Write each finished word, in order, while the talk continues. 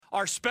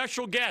our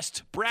special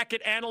guest,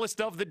 bracket analyst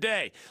of the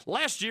day.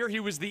 Last year, he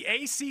was the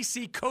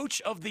ACC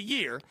Coach of the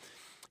Year.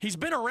 He's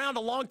been around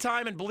a long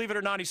time, and believe it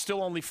or not, he's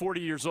still only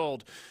 40 years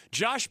old.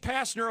 Josh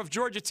Pastner of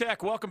Georgia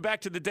Tech, welcome back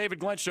to the David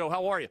Glenn Show.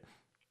 How are you?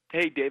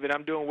 Hey, David,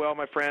 I'm doing well,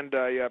 my friend.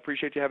 I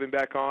appreciate you having me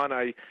back on.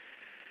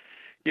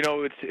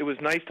 It was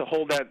nice to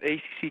hold that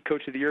ACC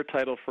Coach of the Year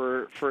title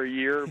for a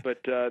year, but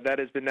that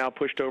has been now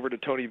pushed over to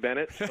Tony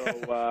Bennett.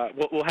 So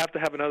we'll have to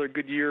have another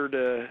good year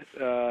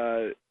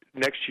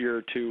next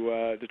year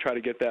to try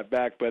to get that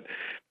back. But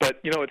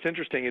it's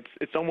interesting.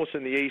 It's almost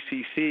in the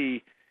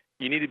ACC.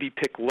 You need to be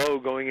picked low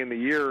going in the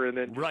year and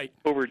then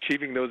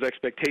overachieving those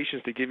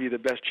expectations to give you the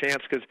best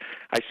chance. Because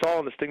I saw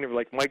on this thing, they were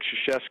like Mike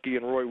Krzyzewski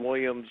and Roy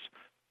Williams,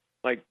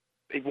 like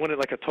they won it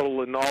like a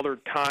total in all their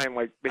time,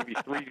 like maybe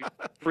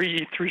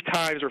three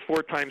times or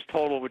four times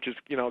total, which is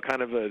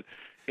kind of a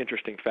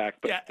interesting fact.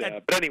 But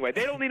but anyway,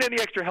 they don't need any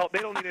extra help. They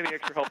don't need any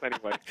extra help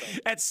anyway. So.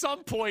 At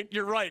some point,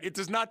 you're right. It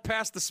does not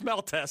pass the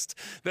smell test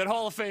that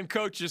Hall of Fame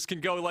coaches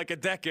can go like a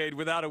decade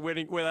without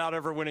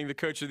ever winning the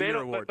Coach of the Year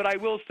award. But I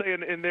will say,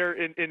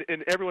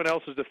 in everyone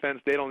else's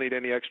defense, they don't need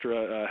any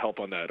extra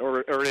help on that,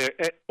 or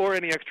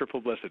any extra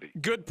publicity.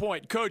 Good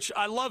point, Coach.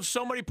 I love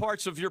so many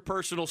parts of your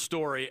personal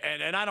story,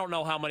 and I don't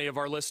know how many of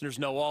our listeners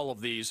know all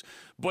of these.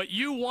 But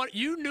you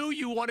knew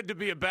you wanted to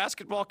be a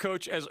basketball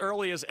coach as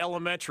early as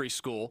elementary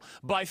school.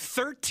 By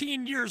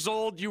 13 years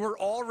old, you were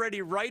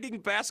already writing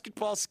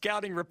basketball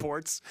scouting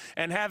reports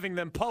and having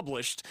them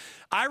published.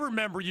 I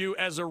remember you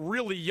as a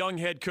really young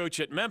head coach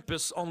at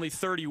Memphis, only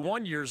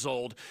 31 years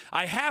old.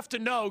 I have to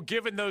know,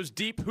 given those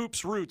deep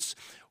hoops roots,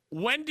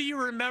 when do you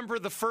remember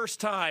the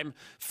first time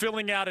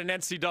filling out an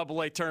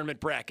NCAA tournament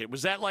bracket?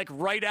 Was that like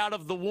right out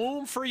of the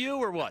womb for you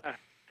or what?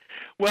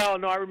 Well,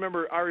 no, I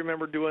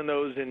remember doing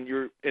those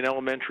in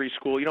elementary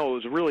school. What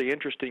was really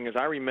interesting is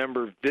I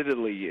remember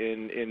vividly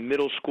in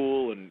middle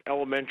school and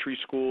elementary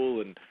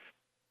school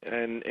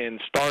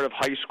and start of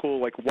high school,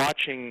 like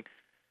watching,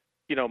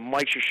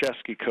 Mike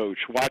Krzyzewski coach,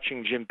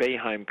 watching Jim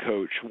Boeheim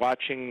coach,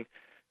 watching,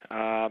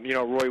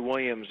 Roy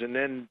Williams, and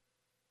then,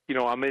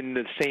 I'm in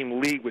the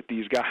same league with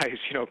these guys,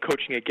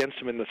 coaching against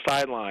them in the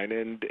sideline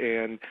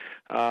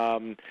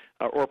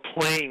or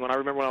playing. When I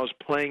was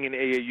playing in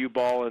AAU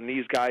ball and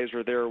these guys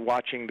are there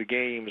watching the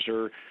games,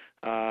 or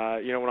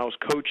when I was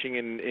coaching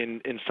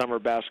in summer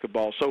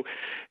basketball. So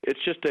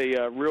it's just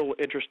a real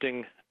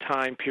interesting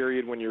time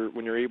period when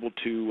you're able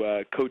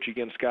to coach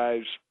against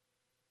guys.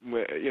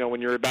 When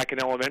you're back in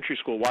elementary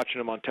school, watching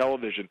them on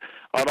television.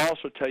 I'd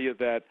also tell you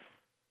that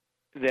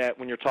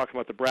when you're talking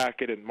about the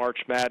bracket and March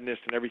Madness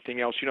and everything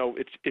else,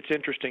 it's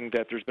interesting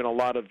that there's been a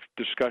lot of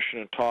discussion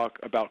and talk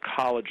about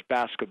college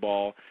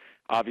basketball,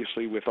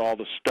 obviously with all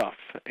the stuff.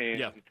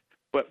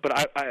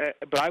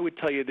 But I would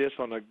tell you this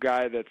on a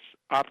guy that's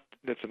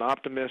an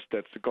optimist,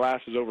 that's the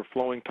glass is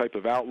overflowing type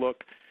of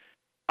outlook.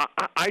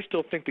 I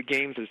still think the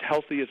game's as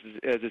healthy as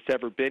it's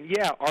ever been.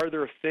 Yeah, are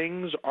there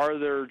things? Are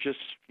there just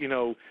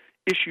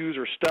issues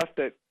or stuff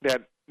that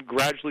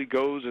gradually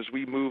goes as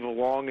we move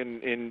along as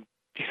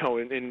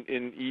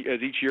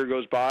each year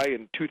goes by,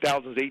 and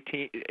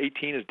 2018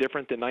 is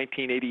different than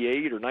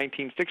 1988 or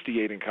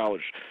 1968 in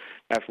college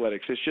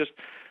athletics. It's just,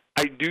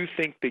 I do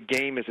think the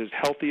game is as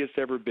healthy as it's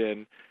ever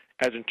been,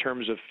 as in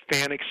terms of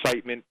fan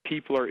excitement.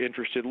 People are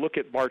interested. Look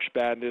at March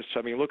Madness.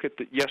 I mean, look at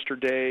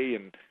yesterday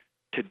and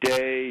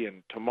today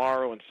and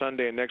tomorrow and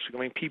Sunday and next week.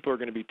 I mean, people are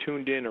going to be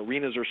tuned in.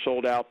 Arenas are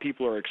sold out.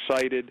 People are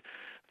excited,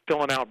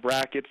 filling out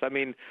brackets. I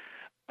mean,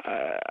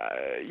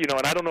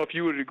 and I don't know if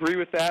you would agree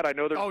with that. I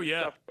know there's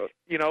stuff, but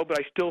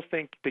I still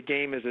think the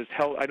game is as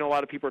healthy. I know a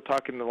lot of people are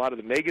talking a lot of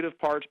the negative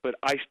parts, but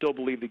I still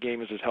believe the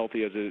game is as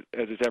healthy as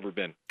it's ever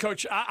been.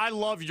 Coach, I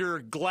love your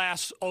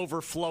glass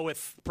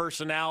overfloweth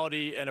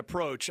personality and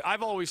approach.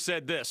 I've always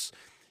said this: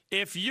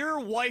 if your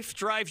wife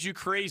drives you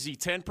crazy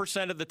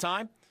 10% of the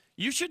time,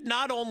 you should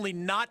not only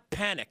not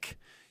panic,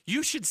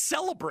 you should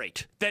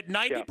celebrate that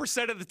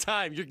 90% of the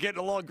time you're getting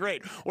along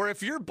great. Or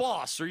if your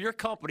boss or your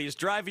company is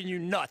driving you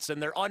nuts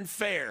and they're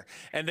unfair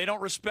and they don't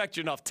respect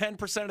you enough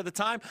 10% of the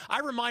time, I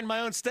remind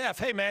my own staff,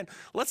 hey, man,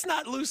 let's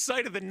not lose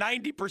sight of the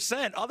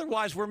 90%.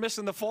 Otherwise, we're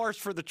missing the forest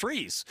for the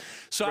trees.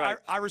 So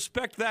I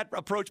respect that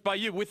approach by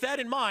you. With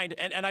that in mind,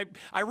 and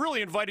I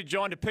really invited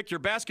John to pick your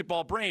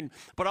basketball brain,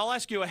 but I'll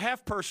ask you a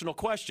half-personal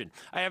question.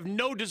 I have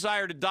no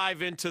desire to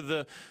dive into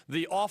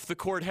the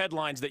off-the-court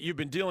headlines that you've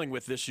been dealing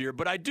with this year,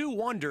 but I do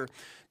wonder,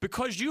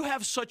 because you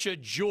have such a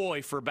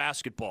joy for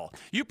basketball.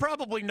 You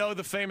probably know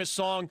the famous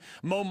song,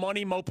 Mo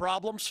Money, Mo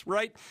Problems,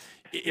 right?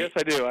 Yes,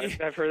 I do.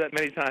 I've heard that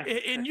many times.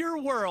 In your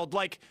world,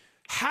 like,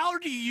 how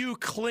do you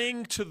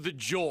cling to the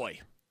joy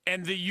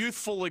and the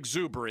youthful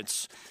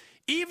exuberance,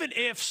 even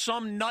if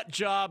some nut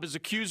job is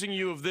accusing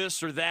you of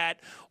this or that,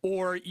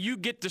 or you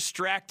get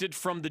distracted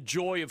from the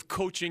joy of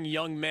coaching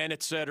young men,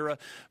 et cetera?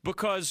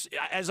 Because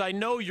as I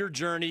know your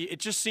journey, it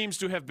just seems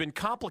to have been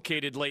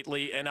complicated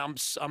lately, and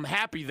I'm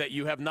happy that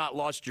you have not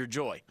lost your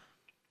joy.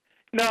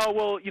 No,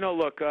 well,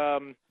 look,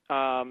 a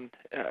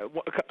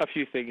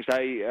few things.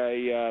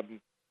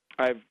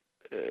 I've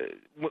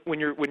when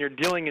you're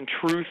dealing in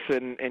truth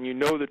and you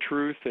know the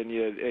truth and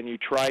you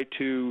try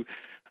to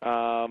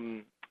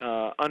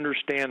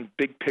understand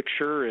big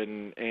picture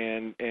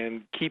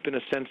and keep in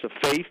a sense of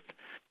faith,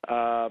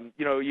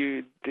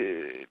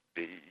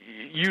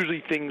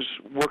 usually things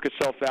work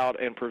itself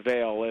out and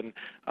prevail. And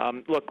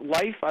look,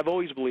 life, I've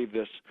always believed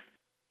this.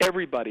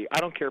 Everybody,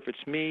 I don't care if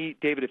it's me,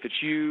 David, if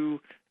it's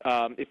you,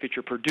 if it's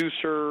your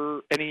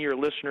producer, any of your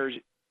listeners,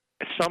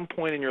 at some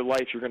point in your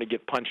life you're going to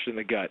get punched in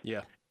the gut.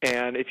 Yeah.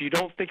 And if you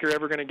don't think you're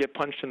ever going to get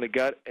punched in the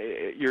gut,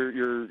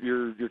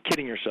 you're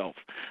kidding yourself.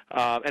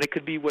 And it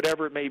could be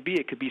whatever it may be.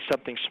 It could be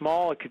something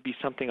small. It could be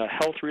something, a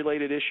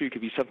health-related issue. It could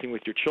be something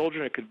with your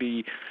children. It could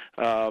be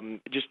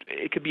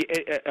it could be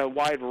a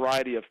wide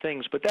variety of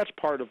things. But that's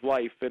part of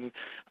life. And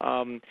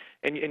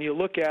you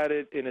look at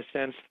it in a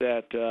sense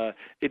that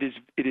it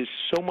is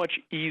so much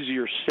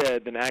easier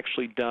said than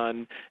actually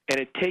done, and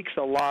it takes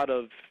a lot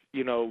of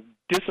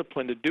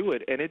discipline to do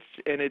it, and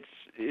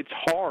it's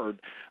hard.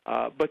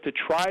 But to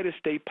try to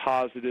stay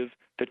positive,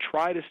 to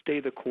try to stay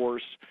the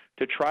course,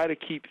 to try to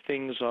keep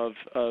things of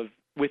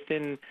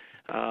within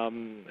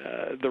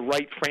the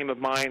right frame of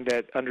mind,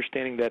 that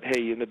understanding that,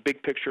 hey, in the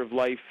big picture of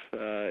life,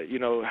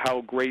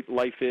 how great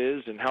life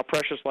is and how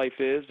precious life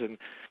is,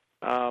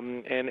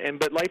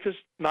 but life is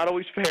not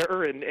always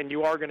fair, and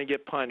you are going to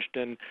get punched,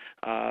 and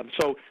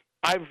so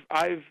I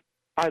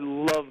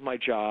love my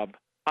job.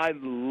 I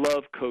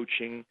love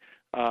coaching.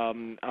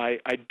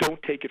 I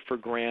don't take it for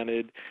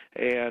granted,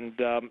 and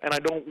I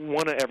don't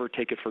want to ever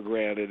take it for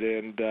granted.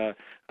 And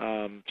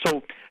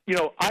so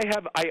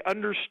I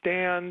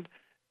understand,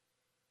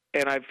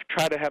 and I've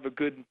tried to have a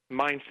good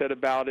mindset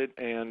about it.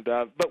 And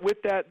but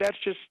with that, that's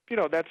just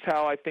that's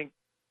how I think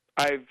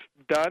I've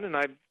done, and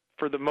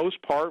for the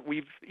most part,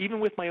 even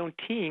with my own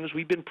teams,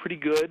 we've been pretty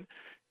good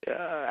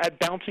at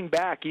bouncing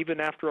back, even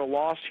after a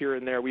loss here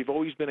and there. We've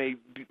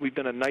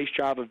done a nice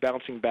job of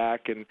bouncing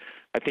back, and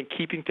I think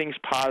keeping things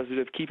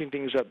positive, keeping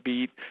things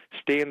upbeat,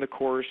 staying the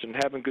course, and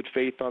having good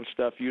faith on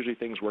stuff, usually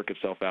things work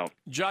itself out.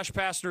 Josh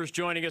Pastner is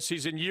joining us.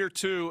 He's in year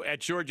 2 at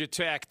Georgia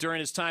Tech. During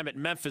his time at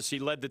Memphis, he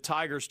led the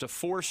Tigers to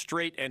 4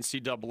 straight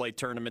NCAA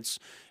tournaments,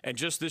 and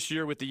just this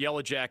year with the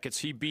Yellow Jackets,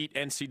 he beat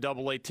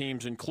NCAA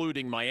teams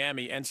including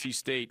Miami, NC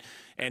State,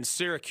 and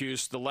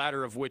Syracuse, the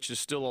latter of which is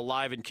still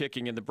alive and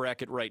kicking in the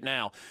bracket right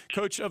now.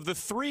 Coach, of the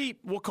 3,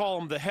 we'll call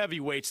them the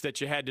heavyweights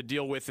that you had to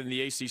deal with in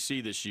the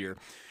ACC this year,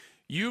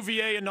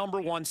 UVA a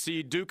number 1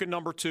 seed, Duke a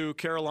number 2,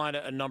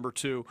 Carolina a number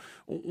 2.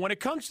 When it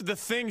comes to the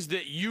things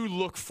that you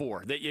look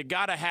for, that you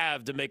got to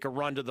have to make a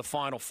run to the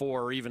Final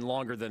Four or even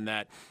longer than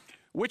that,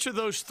 which of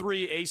those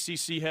 3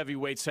 ACC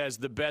heavyweights has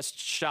the best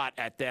shot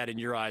at that in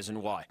your eyes,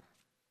 and why?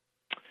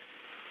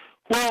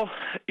 Well,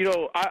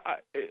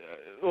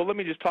 let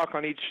me just talk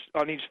on each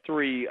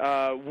 3.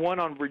 One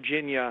on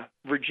Virginia.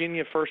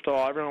 Virginia, first of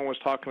all, everyone was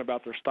talking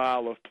about their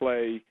style of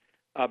play,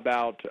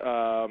 about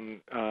can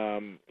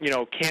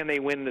they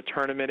win the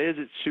tournament? Is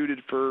it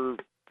suited for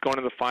going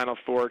to the Final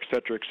Four, et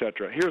cetera, et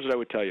cetera? Here's what I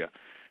would tell you: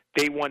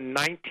 they won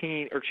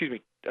 20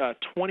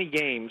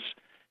 games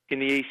in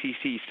the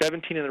ACC,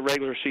 17 in the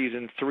regular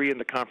season, 3 in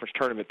the conference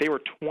tournament. They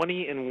were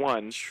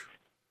 20-1.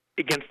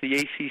 Against the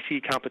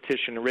ACC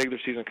competition, the regular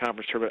season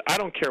conference tournament. I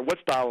don't care what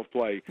style of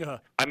play. Yeah.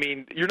 I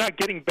mean, you're not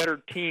getting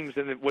better teams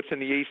than what's in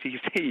the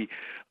ACC,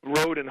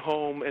 road and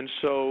home. And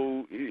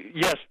so,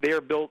 yes, they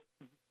are built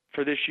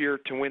for this year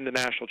to win the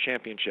national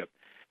championship.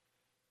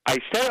 I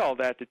say all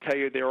that to tell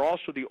you they're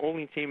also the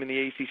only team in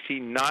the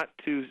ACC not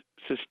to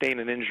sustain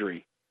an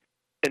injury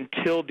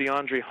until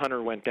DeAndre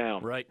Hunter went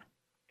down. Right.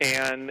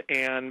 And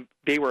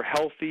they were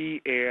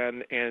healthy,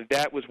 and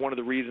that was one of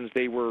the reasons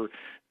they were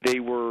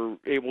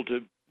able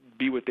to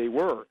be what they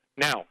were.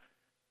 Now,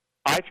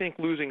 I think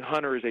losing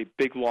Hunter is a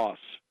big loss.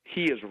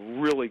 He is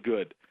really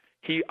good.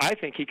 I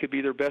think he could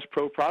be their best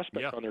pro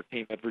prospect on their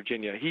team at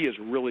Virginia. He is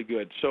really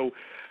good. So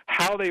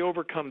how they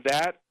overcome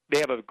that, they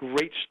have a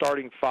great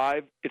starting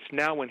 5. It's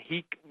now when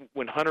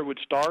Hunter would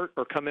start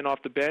or come in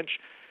off the bench,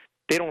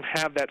 they don't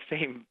have that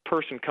same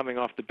person coming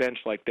off the bench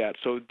like that.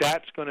 So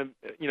that's going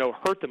to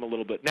hurt them a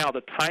little bit. Now,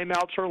 the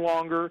timeouts are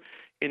longer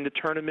in the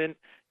tournament.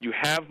 You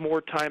have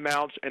more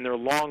timeouts, and they're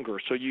longer.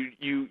 So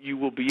you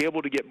will be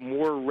able to get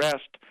more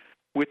rest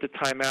with the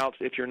timeouts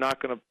if you're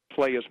not going to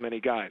play as many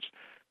guys.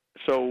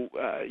 So,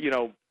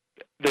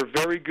 they're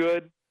very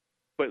good,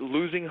 but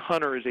losing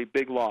Hunter is a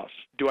big loss.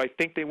 Do I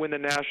think they win the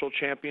national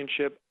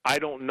championship? I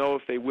don't know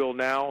if they will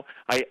now.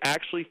 I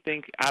actually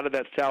think out of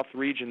that South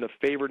region, the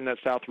favorite in that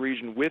South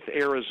region, with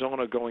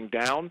Arizona going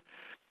down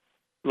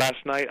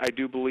last night, I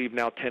do believe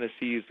now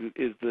Tennessee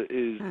is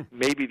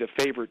maybe the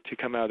favorite to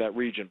come out of that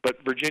region. But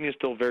Virginia's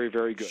still very,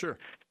 very good. Sure.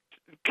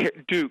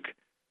 Duke,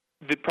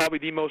 probably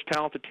the most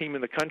talented team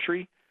in the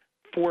country,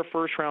 4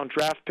 first-round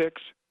draft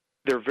picks.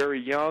 They're very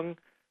young.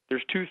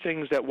 There's 2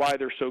 things why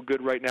they're so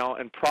good right now,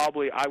 and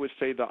probably I would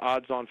say the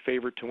odds-on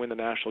favorite to win the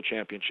national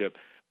championship.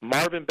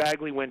 Marvin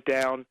Bagley went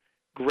down.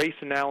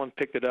 Grayson Allen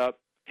picked it up.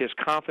 His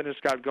confidence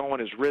got going,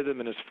 his rhythm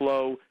and his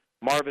flow.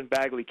 Marvin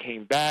Bagley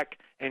came back,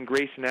 and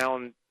Grayson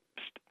Allen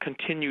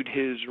continued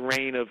his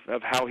reign of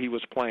how he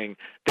was playing.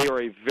 They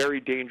are a very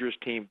dangerous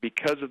team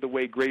because of the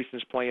way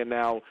Grayson's playing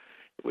now,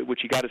 which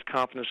he got his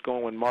confidence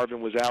going when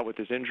Marvin was out with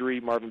his injury,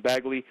 Marvin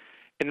Bagley.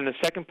 And in the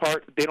second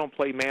part, they don't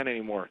play man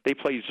anymore. They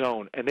play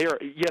zone. And they are,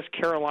 yes,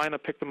 Carolina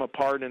picked them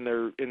apart in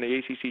the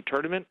ACC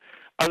tournament.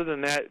 Other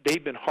than that,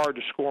 they've been hard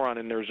to score on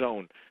in their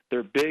zone.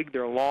 They're big,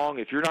 they're long.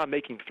 If you're not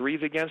making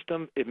threes against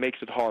them, it makes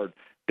it hard.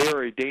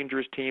 They're a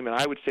dangerous team, and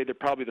I would say they're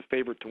probably the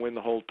favorite to win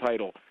the whole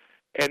title.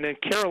 And then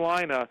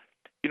Carolina,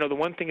 the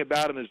one thing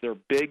about them is they're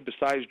big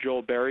besides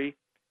Joel Berry.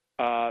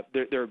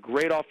 They're a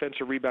great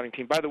offensive rebounding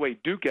team. By the way,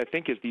 Duke, I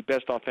think, is the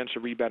best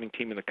offensive rebounding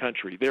team in the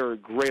country. They're a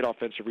great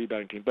offensive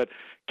rebounding team. But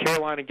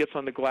Carolina gets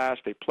on the glass.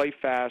 They play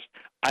fast.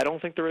 I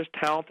don't think they're as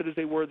talented as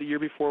they were the year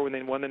before when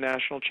they won the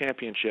national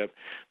championship.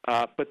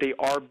 But they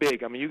are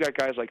big. I mean, you got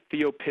guys like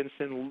Theo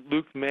Pinson,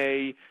 Luke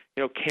May,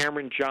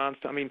 Cameron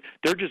Johnston. I mean,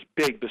 they're just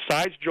big.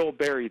 Besides Joel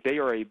Berry, they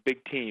are a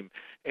big team.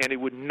 And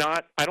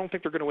I don't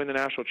think they're going to win the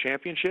national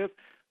championship,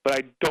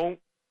 but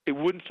it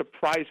wouldn't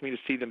surprise me to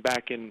see them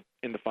back in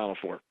the Final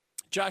Four.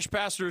 Josh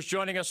Pastner is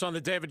joining us on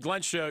the David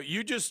Glenn Show.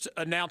 You just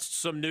announced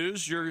some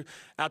news. Your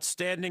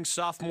outstanding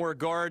sophomore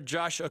guard,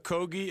 Josh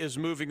Okogie, is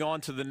moving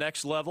on to the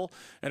next level.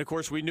 And, of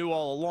course, we knew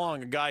all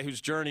along a guy whose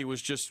journey was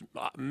just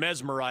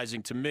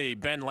mesmerizing to me,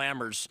 Ben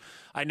Lammers.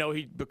 I know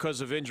because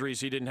of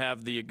injuries, he didn't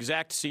have the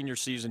exact senior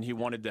season he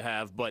wanted to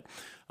have, but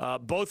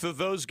both of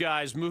those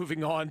guys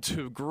moving on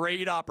to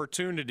great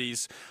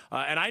opportunities.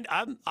 And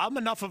I'm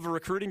enough of a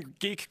recruiting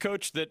geek,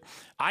 Coach, that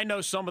I know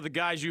some of the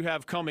guys you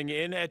have coming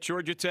in at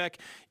Georgia Tech.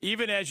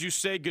 Even as you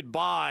say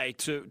goodbye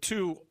to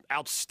two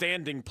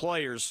outstanding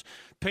players,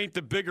 paint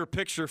the bigger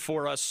picture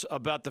for us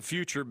about the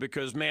future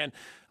because, man,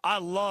 I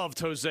loved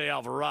Jose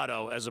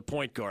Alvarado as a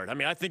point guard. I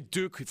mean, I think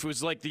Duke, if it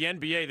was like the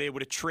NBA, they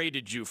would have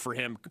traded you for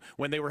him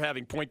when they were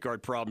having point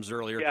guard problems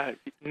earlier. Yeah,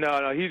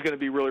 no, he's going to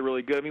be really,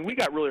 really good. I mean, we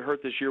got really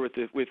hurt this year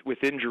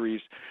with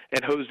injuries,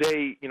 and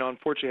Jose,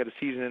 unfortunately had a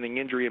season-ending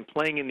injury, and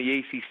playing in the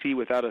ACC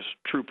without a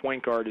true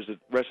point guard is a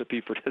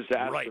recipe for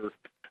disaster.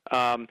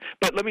 Right.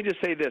 But let me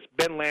just say this.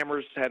 Ben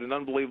Lammers had an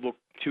unbelievable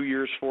 2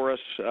 years for us.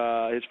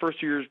 His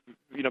first 2 years,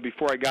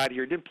 before I got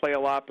here, didn't play a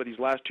lot, but his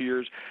last 2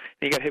 years,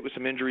 he got hit with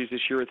some injuries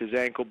this year with his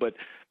ankle, but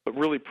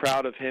really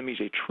proud of him. He's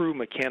a true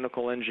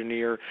mechanical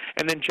engineer.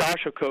 And then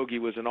Josh Okogie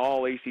was an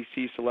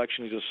all-ACC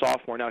selection. He's a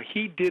sophomore. Now,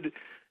 he did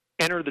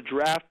enter the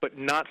draft, but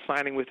not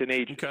signing with an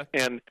agent. Okay.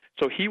 And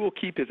so he will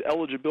keep his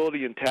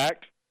eligibility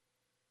intact.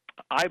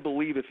 I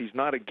believe if he's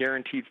not a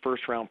guaranteed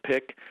first-round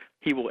pick,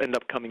 he will end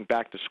up coming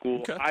back to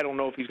school. Okay. I don't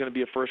know if he's going to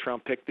be a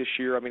first-round pick this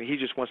year. I mean, he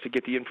just wants to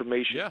get the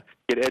information, Yeah.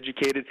 get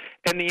educated.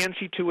 And the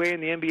NC2A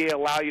and the NBA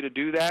allow you to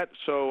do that.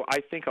 So I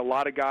think a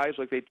lot of guys,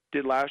 like they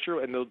did last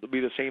year, and they'll be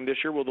the same this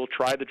year, they'll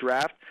try the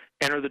draft,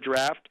 enter the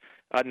draft,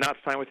 not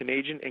sign with an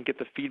agent, and get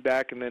the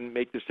feedback and then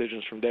make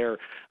decisions from there.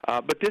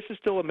 But this is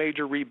still a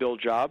major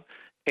rebuild job.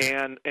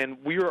 And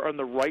we are on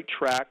the right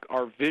track.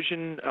 Our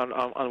vision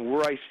on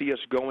where I see us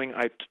going,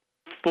 I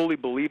fully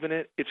believe in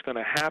it. It's going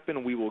to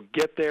happen. We will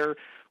get there.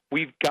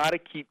 We've got to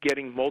keep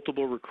getting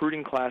multiple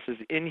recruiting classes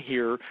in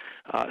here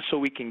so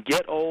we can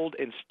get old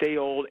and stay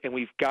old, and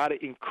we've got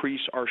to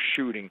increase our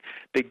shooting.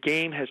 The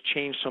game has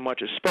changed so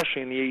much,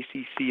 especially in the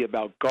ACC,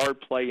 about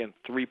guard play and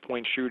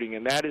three-point shooting,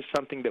 and that is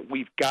something that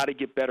we've got to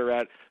get better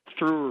at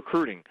through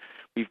recruiting.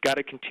 We've got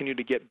to continue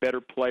to get better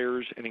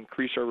players and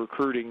increase our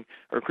recruiting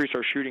or increase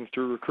our shooting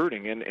through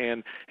recruiting,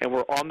 and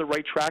we're on the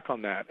right track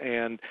on that.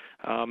 And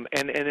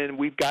then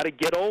we've got to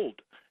get old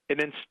and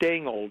then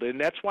staying old, and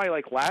that's why,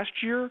 like last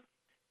year,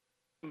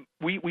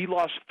 we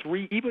lost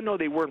three, even though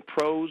they weren't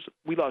pros,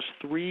 we lost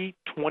three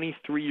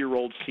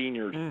 23-year-old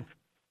seniors.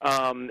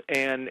 And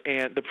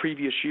the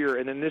previous year,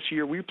 and then this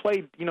year we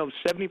played.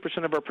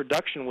 70% of our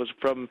production was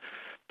from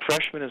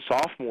freshmen and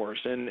sophomores,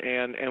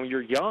 and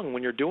you're young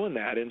when you're doing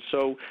that, and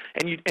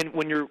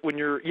when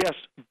you're yes,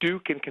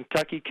 Duke and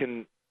Kentucky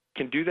can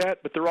do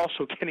that, but they're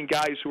also getting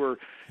guys who are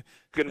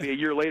going to be a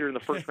year later in the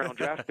first round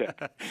draft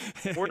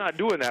pick. We're not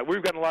doing that.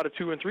 We've got a lot of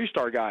 2- and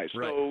 3-star guys.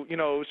 Right.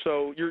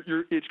 So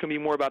it's going to be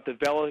more about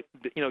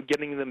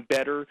getting them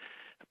better,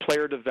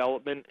 player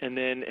development, and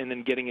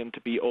then getting him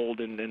to be old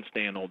and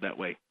staying old that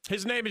way.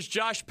 His name is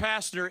Josh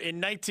Pastner. In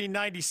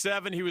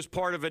 1997, he was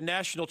part of a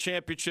national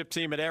championship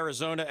team at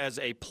Arizona as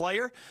a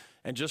player.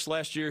 And just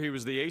last year, he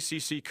was the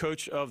ACC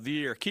Coach of the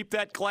Year. Keep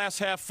that glass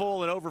half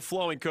full and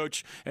overflowing,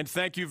 Coach. And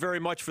thank you very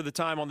much for the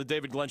time on the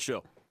David Glenn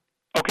Show.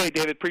 Okay,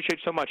 David, appreciate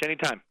it so much.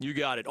 Anytime. You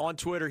got it. On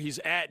Twitter, he's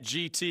at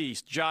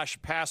GT, Josh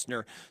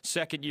Pastner,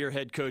 second-year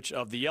head coach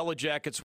of the Yellow Jackets.